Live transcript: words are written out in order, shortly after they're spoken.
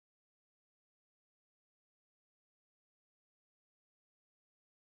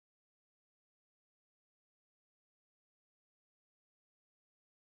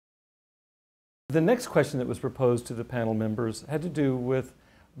The next question that was proposed to the panel members had to do with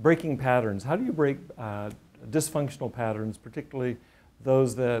breaking patterns. How do you break dysfunctional patterns, particularly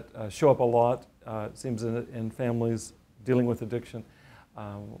those that show up a lot, it seems, in families dealing with addiction?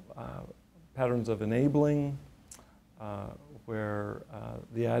 Patterns of enabling, where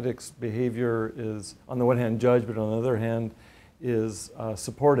the addict's behavior is, on the one hand, judged, but on the other hand, is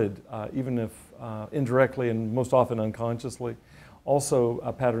supported, even if indirectly and most often unconsciously. Also,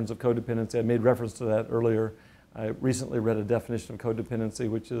 patterns of codependency. I made reference to that earlier. I recently read a definition of codependency,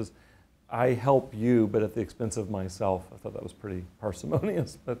 which is, I help you, but at the expense of myself. I thought that was pretty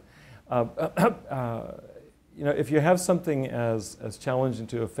parsimonious. But you know, if you have something as challenging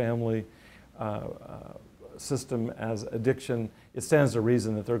to a family system as addiction, it stands to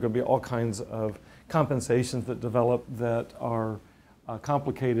reason that there are going to be all kinds of compensations that develop that are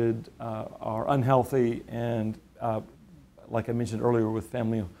complicated, are unhealthy, and like I mentioned earlier with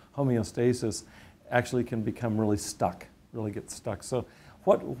family homeostasis, actually can become really stuck, really get stuck. So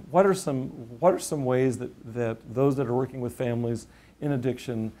what are some ways that those that are working with families in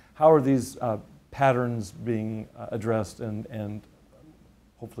addiction, how are these patterns being addressed and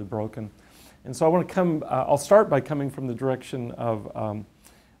hopefully broken? And so I want to come, I'll start by coming from the direction of,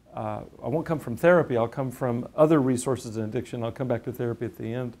 I won't come from therapy, I'll come from other resources in addiction. I'll come back to therapy at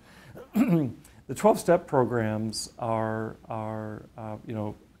the end. The 12-step programs are you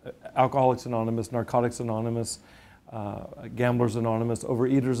know, Alcoholics Anonymous, Narcotics Anonymous, Gamblers Anonymous,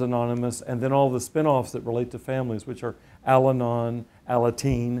 Overeaters Anonymous, and then all the spin-offs that relate to families, which are Al-Anon,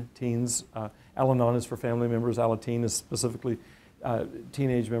 Alateen, teens. Al-Anon is for family members, Alateen is specifically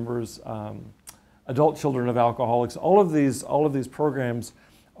teenage members, adult children of alcoholics. All of these programs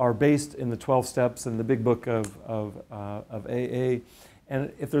are based in the 12 steps in the big book of AA.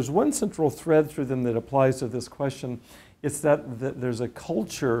 And if there's one central thread through them that applies to this question, it's that there's a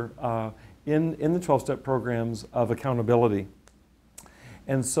culture in the 12-step programs of accountability.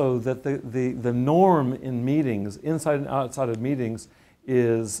 And so that the norm in meetings, inside and outside of meetings,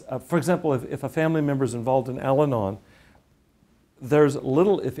 is, for example, if a family member is involved in Al-Anon, there's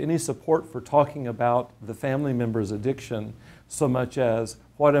little, if any, support for talking about the family member's addiction, so much as,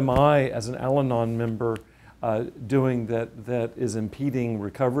 what am I, as an Al-Anon member, doing that is impeding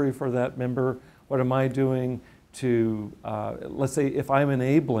recovery for that member? What am I doing to, let's say if I'm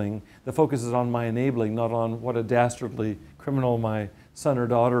enabling, the focus is on my enabling, not on what a dastardly criminal my son or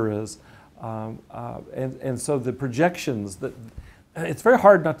daughter is. And so the projections, that it's very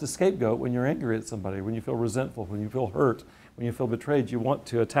hard not to scapegoat when you're angry at somebody, when you feel resentful, when you feel hurt, when you feel betrayed. You want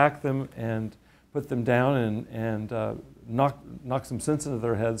to attack them and put them down and knock some sense into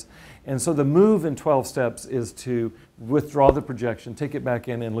their heads. And so the move in 12 steps is to withdraw the projection, take it back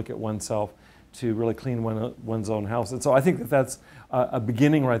in and look at oneself, to really clean one's own house. And so I think that that's a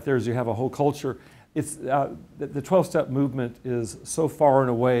beginning right there, as you have a whole culture. It's, the 12-step movement is so far and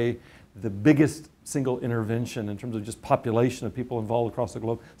away the biggest single intervention in terms of just population of people involved across the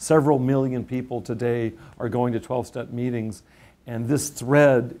globe. Several million people today are going to 12-step meetings, and this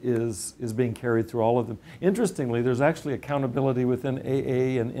thread is being carried through all of them. Interestingly, there's actually accountability within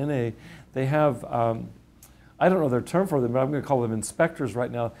AA and NA. They have, I don't know their term for them, but I'm going to call them inspectors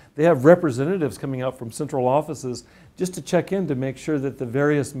right now. They have representatives coming out from central offices just to check in to make sure that the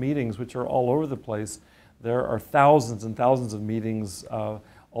various meetings, which are all over the place, there are thousands and thousands of meetings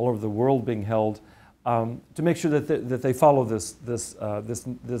all over the world being held, to make sure that they follow this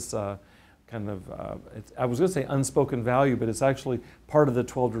kind of, I was going to say unspoken value, but it's actually part of the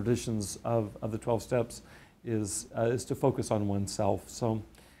 12 traditions of the 12 steps is to focus on oneself. So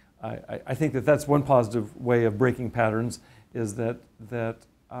I think that that's one positive way of breaking patterns, is that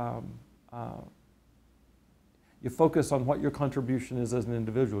you focus on what your contribution is as an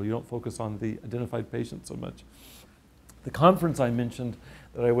individual. You don't focus on the identified patient so much. The conference I mentioned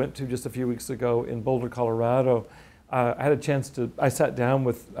that I went to just a few weeks ago in Boulder, Colorado, I had a chance to, I sat down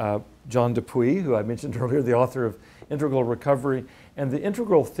with John Dupuy, who I mentioned earlier, the author of Integral Recovery, and the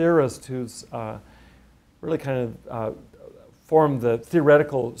integral theorist who's really kind of formed the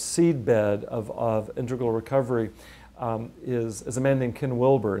theoretical seedbed of integral recovery is a man named Ken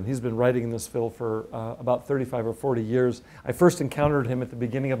Wilber, and he's been writing in this field for about 35 or 40 years. I first encountered him at the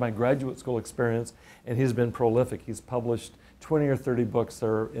beginning of my graduate school experience, and he's been prolific. He's published 20 or 30 books that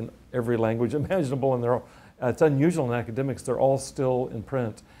are in every language imaginable, and they're all, it's unusual in academics, they're all still in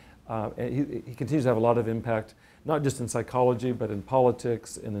print. And he continues to have a lot of impact, not just in psychology, but in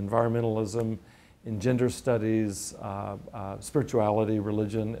politics, in environmentalism, in gender studies, spirituality,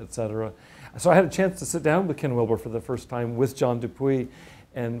 religion, etc. So I had a chance to sit down with Ken Wilber for the first time with John Dupuy,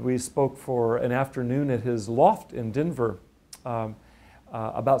 and we spoke for an afternoon at his loft in Denver.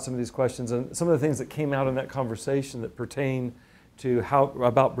 about some of these questions. And some of the things that came out in that conversation that pertain to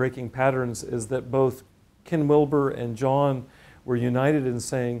about breaking patterns is that both Ken Wilber and John were united in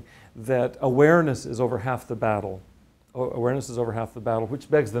saying that awareness is over half the battle. Awareness is over half the battle,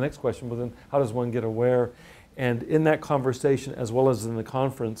 which begs the next question, well then how does one get aware? And in that conversation, as well as in the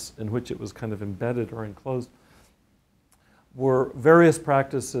conference in which it was kind of embedded or enclosed, were various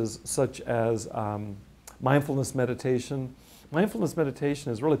practices such as mindfulness meditation. Mindfulness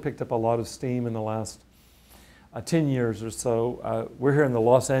meditation has really picked up a lot of steam in the last 10 years or so. We're here in the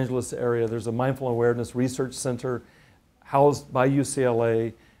Los Angeles area. There's a mindful awareness research center housed by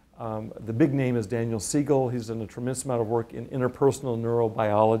UCLA. The big name is Daniel Siegel. He's done a tremendous amount of work in interpersonal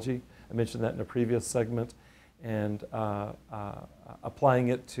neurobiology. I mentioned that in a previous segment. And applying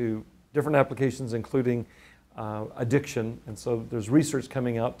it to different applications, including addiction. And so there's research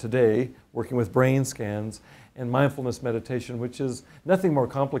coming out today working with brain scans and mindfulness meditation, which is nothing more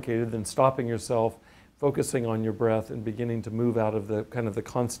complicated than stopping yourself, focusing on your breath, and beginning to move out of the kind of the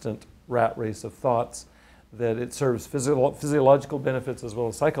constant rat race of thoughts. That it serves physiological benefits as well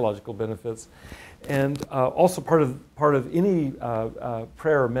as psychological benefits. And also part of any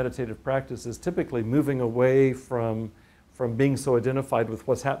prayer or meditative practice is typically moving away from being so identified with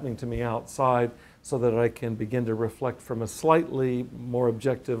what's happening to me outside, so that I can begin to reflect from a slightly more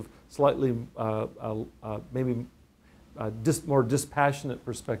objective, slightly maybe more dispassionate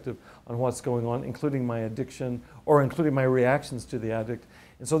perspective on what's going on, including my addiction or including my reactions to the addict.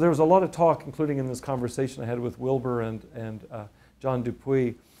 And so there was a lot of talk, including in this conversation I had with Wilber and John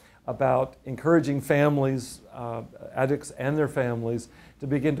Dupuy, about encouraging families, addicts and their families, to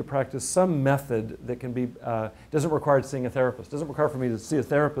begin to practice some method that can be, doesn't require seeing a therapist. Doesn't require for me to see a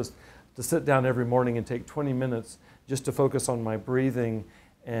therapist, to sit down every morning and take 20 minutes just to focus on my breathing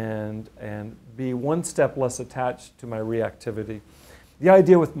and be one step less attached to my reactivity. The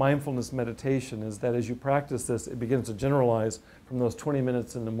idea with mindfulness meditation is that as you practice this, it begins to generalize from those 20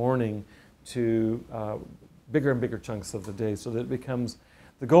 minutes in the morning to bigger and bigger chunks of the day, so that it becomes,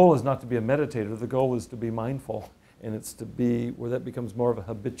 the goal is not to be a meditator, the goal is to be mindful, and it's to be where that becomes more of a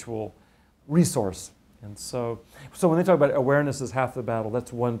habitual resource. And so when they talk about awareness is half the battle,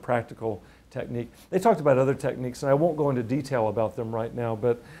 that's one practical technique. They talked about other techniques, and I won't go into detail about them right now,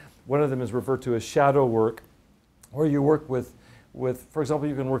 but one of them is referred to as shadow work, where you work with, for example,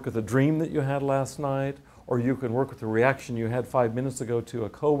 you can work with a dream that you had last night, or you can work with a reaction you had 5 minutes ago to a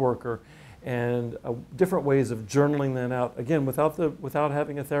coworker, and different ways of journaling that out. Again, without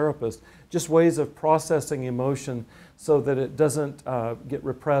having a therapist, just ways of processing emotion so that it doesn't get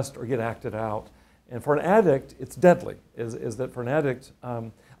repressed or get acted out. And for an addict, it's deadly, is that for an addict,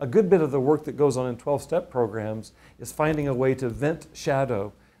 a good bit of the work that goes on in 12-step programs is finding a way to vent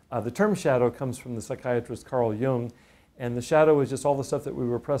shadow. The term shadow comes from the psychiatrist Carl Jung, and the shadow is just all the stuff that we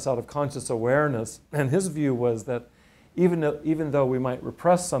repress out of conscious awareness. And his view was that even though we might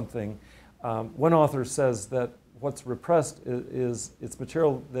repress something, one author says that what's repressed is it's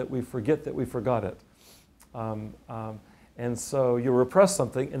material that we forget that we forgot it. And so you repress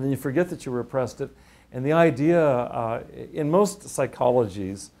something, and then you forget that you repressed it. And the idea in most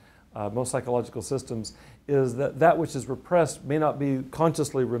psychologies, most psychological systems, is that that which is repressed may not be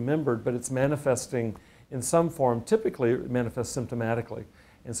consciously remembered, but it's manifesting in some form. Typically, it manifests symptomatically.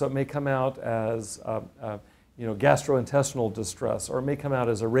 And so it may come out as gastrointestinal distress, or it may come out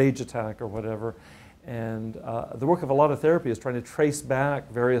as a rage attack or whatever. And the work of a lot of therapy is trying to trace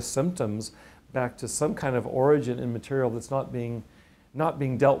back various symptoms back to some kind of origin in material that's not being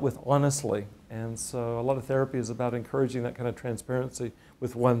dealt with honestly. And so a lot of therapy is about encouraging that kind of transparency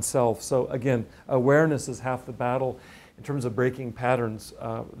with oneself. So again, awareness is half the battle in terms of breaking patterns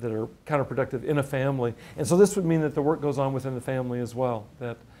that are counterproductive in a family. And so this would mean that the work goes on within the family as well,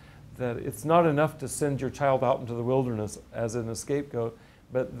 that it's not enough to send your child out into the wilderness as an scapegoat,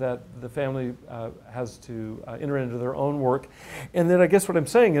 but that the family has to enter into their own work. And then I guess what I'm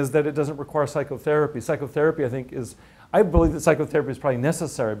saying is that it doesn't require psychotherapy. Psychotherapy, I believe that psychotherapy is probably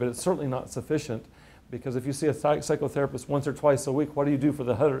necessary, but it's certainly not sufficient, because if you see a psychotherapist once or twice a week, what do you do for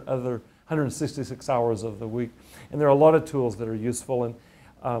the other 166 hours of the week? And there are a lot of tools that are useful,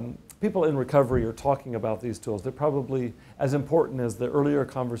 and people in recovery are talking about these tools. They're probably as important as the earlier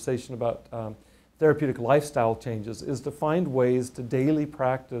conversation about therapeutic lifestyle changes, is to find ways to daily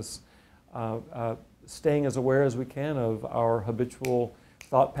practice staying as aware as we can of our habitual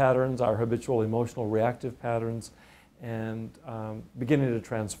thought patterns, our habitual emotional reactive patterns, and beginning to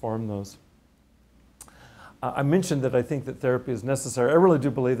transform those. I mentioned that I think that therapy is necessary. I really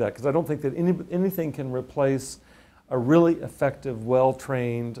do believe that, because I don't think that anything can replace a really effective,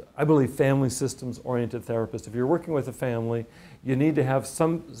 well-trained, I believe family systems-oriented therapist. If you're working with a family, you need to have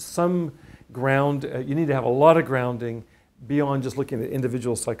some ground, you need to have a lot of grounding beyond just looking at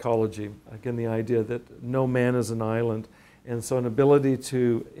individual psychology. Again, the idea that no man is an island. And so an ability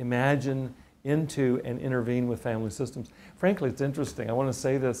to imagine into and intervene with family systems. Frankly, it's interesting. I want to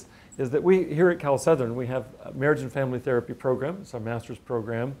say this, is that we, here at Cal Southern, we have a marriage and family therapy program. It's our master's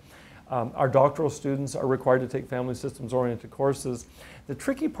program. Our doctoral students are required to take family systems-oriented courses. The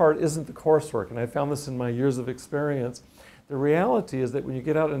tricky part isn't the coursework, and I found this in my years of experience. The reality is that when you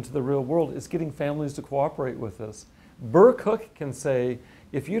get out into the real world, it's getting families to cooperate with this. Burr Cook can say,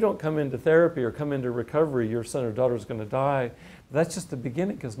 if you don't come into therapy or come into recovery, your son or daughter is going to die. But that's just the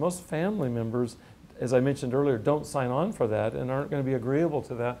beginning, because most family members, as I mentioned earlier, don't sign on for that and aren't going to be agreeable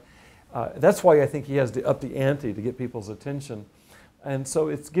to that. That's why I think he has to up the ante to get people's attention. And so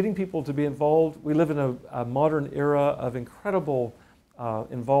it's getting people to be involved. We live in a modern era of incredible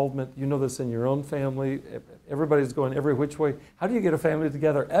involvement. You know this in your own family. Everybody's going every which way. How do you get a family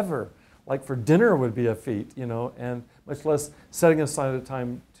together ever? Like for dinner would be a feat, you know, and much less setting aside a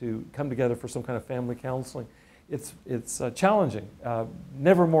time to come together for some kind of family counseling. It's challenging,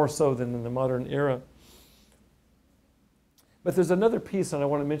 never more so than in the modern era. But there's another piece, and I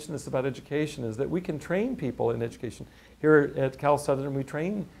want to mention this about education, is that we can train people in education. Here at Cal Southern, we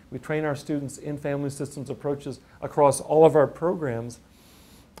train our students in family systems approaches across all of our programs,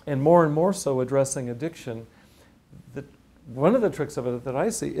 and more so addressing addiction. One of the tricks of it that I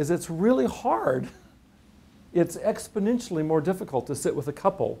see is it's really hard. It's exponentially more difficult to sit with a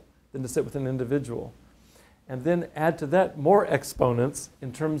couple than to sit with an individual. And then add to that more exponents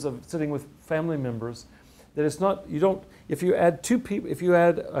in terms of sitting with family members. That it's not, you don't, if you add two people, if you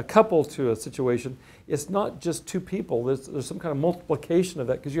add a couple to a situation, it's not just two people. There's some kind of multiplication of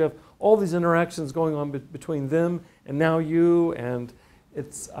that, because you have all these interactions going on between them and now you, and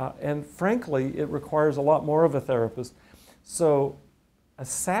and frankly, it requires a lot more of a therapist. So a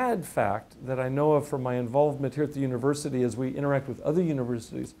sad fact that I know of from my involvement here at the university as we interact with other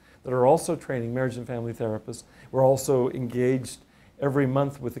universities that are also training marriage and family therapists. We're also engaged every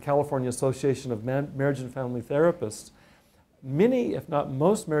month with the California Association of Marriage and Family Therapists. Many, if not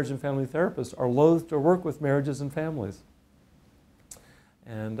most, marriage and family therapists are loath to work with marriages and families.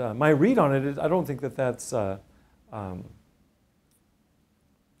 And my read on it is, I don't think that that's, I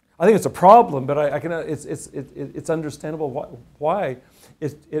think it's a problem, but it's understandable why.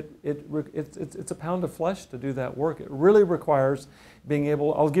 It's a pound of flesh to do that work. It really requires being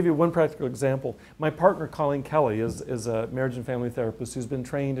able, I'll give you one practical example. My partner, Colleen Kelly, is a marriage and family therapist who's been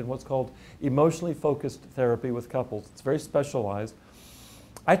trained in what's called emotionally focused therapy with couples. It's very specialized.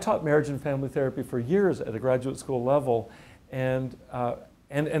 I taught marriage and family therapy for years at a graduate school level, and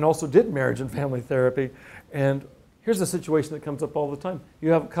also did marriage and family therapy. And here's a situation that comes up all the time. You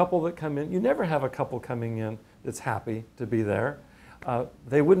have a couple that come in. You never have a couple coming in that's happy to be there.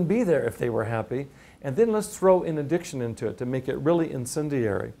 They wouldn't be there if they were happy. And then let's throw in addiction into it to make it really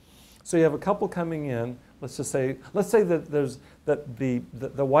incendiary. So you have a couple coming in. Let's say that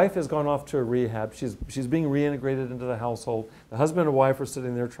the wife has gone off to a rehab. She's being reintegrated into the household. The husband and wife are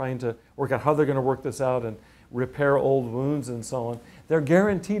sitting there trying to work out how they're going to work this out and repair old wounds and so on. They're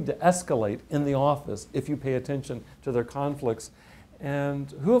guaranteed to escalate in the office if you pay attention to their conflicts.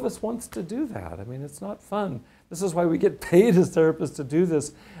 And who of us wants to do that? I mean, it's not fun. This is why we get paid as therapists to do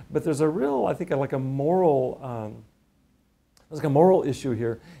this. But there's a real, I think, like a moral, there's like a moral issue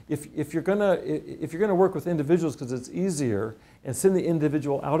here. If you're gonna work with individuals because it's easier, and send the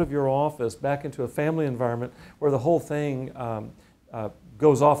individual out of your office back into a family environment where the whole thing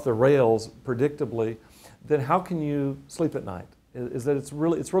goes off the rails predictably, then how can you sleep at night? Is that it's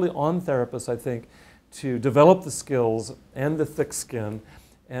really on therapists, I think, to develop the skills and the thick skin.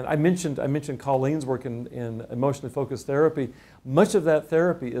 And I mentioned Colleen's work in emotionally focused therapy. Much of that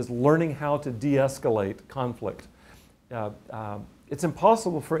therapy is learning how to de-escalate conflict. It's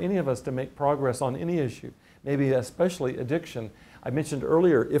impossible for any of us to make progress on any issue, maybe especially addiction. I mentioned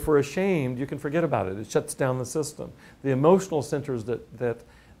earlier, if we're ashamed, you can forget about it. It shuts down the system. The emotional centers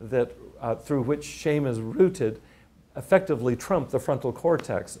through which shame is rooted effectively trump the frontal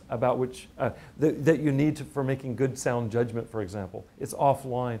cortex, about which that you need for making good sound judgment, for example. It's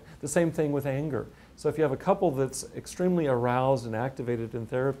offline. The same thing with anger. So if you have a couple that's extremely aroused and activated in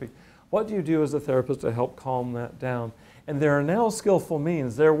therapy, what do you do as a therapist to help calm that down? And there are now skillful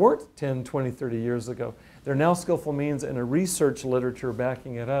means. There weren't 10, 20, 30 years ago. There are now skillful means and a research literature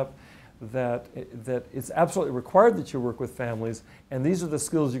backing it up that it's absolutely required that you work with families, and these are the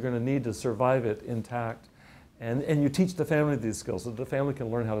skills you're going to need to survive it intact. And you teach the family these skills so the family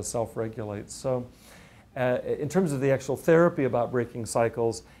can learn how to self-regulate. So In terms of the actual therapy about breaking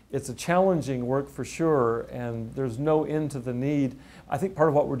cycles, it's a challenging work for sure, and there's no end to the need. I think part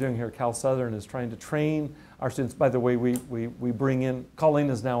of what we're doing here at Cal Southern is trying to train our students. By the way, we bring in, Colleen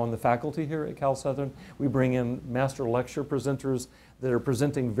is now on the faculty here at Cal Southern. We bring in master lecture presenters that are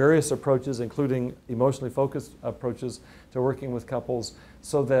presenting various approaches, including emotionally focused approaches to working with couples,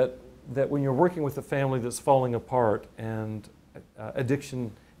 so that when you're working with a family that's falling apart and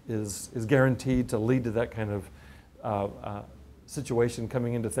addiction is guaranteed to lead to that kind of situation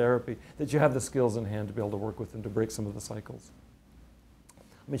coming into therapy, that you have the skills in hand to be able to work with them to break some of the cycles. I'll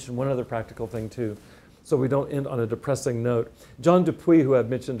mention one other practical thing too, so we don't end on a depressing note. John Dupuy, who I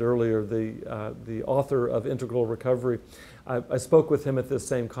mentioned earlier, the author of Integral Recovery, I spoke with him at this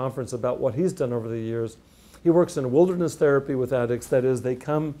same conference about what he's done over the years. He works in wilderness therapy with addicts. That is, they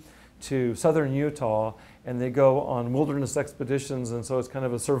come to southern Utah and they go on wilderness expeditions, and so it's kind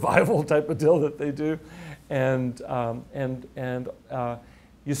of a survival type of deal that they do. And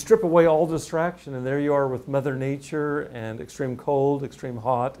you strip away all distraction, and there you are with Mother Nature and extreme cold, extreme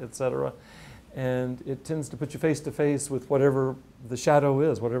hot, etc. And it tends to put you face to face with whatever the shadow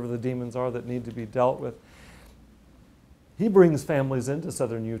is, whatever the demons are that need to be dealt with. He brings families into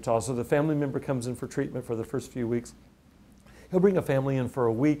southern Utah, so the family member comes in for treatment for the first few weeks. He'll bring a family in for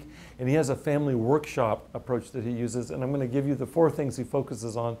a week, and he has a family workshop approach that he uses, and I'm going to give you the 4 things he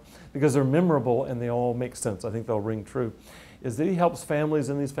focuses on because they're memorable and they all make sense. I think they'll ring true. Is that he helps families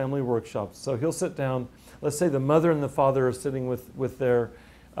in these family workshops. So he'll sit down, let's say the mother and the father are sitting with their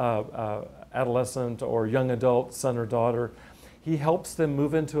adolescent or young adult son or daughter. He helps them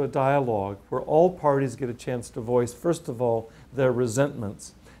move into a dialogue where all parties get a chance to voice, first of all, their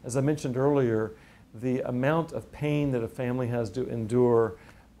resentments. As I mentioned earlier, the amount of pain that a family has to endure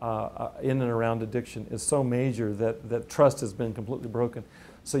in and around addiction is so major that trust has been completely broken.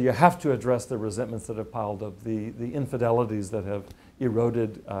 So you have to address the resentments that have piled up, the infidelities that have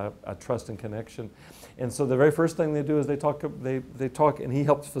eroded trust and connection. And so the very first thing they do is they talk, and he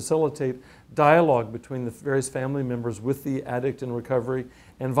helps facilitate dialogue between the various family members with the addict in recovery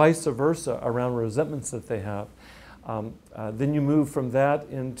and vice versa around resentments that they have. Then you move from that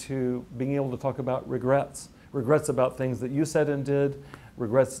into being able to talk about regrets. Regrets about things that you said and did,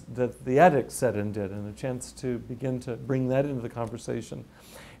 regrets that the addict said and did, and a chance to begin to bring that into the conversation.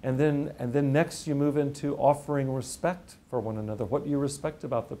 And then next you move into offering respect for one another. What do you respect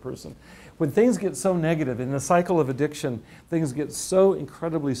about the person? When things get so negative, in the cycle of addiction, things get so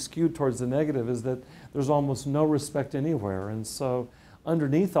incredibly skewed towards the negative, is that there's almost no respect anywhere. And so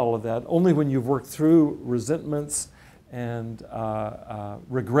underneath all of that, only when you've worked through resentments and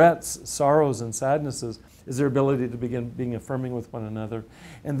regrets, sorrows, and sadnesses is there ability to begin being affirming with one another.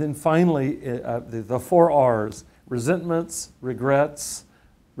 And then finally, the 4 R's, resentments, regrets,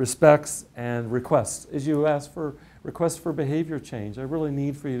 respects, and requests. As you ask for requests for behavior change, I really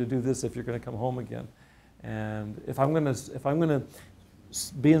need for you to do this if you're going to come home again. And if I'm going to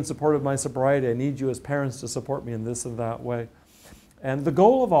be in support of my sobriety, I need you as parents to support me in this and that way. And the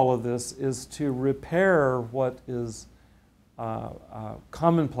goal of all of this is to repair what is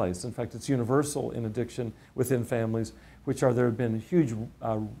commonplace. In fact, it's universal in addiction within families, which are there have been huge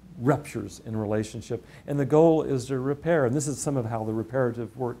ruptures in relationship. And the goal is to repair. And this is some of how the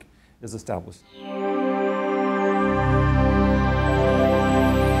reparative work is established.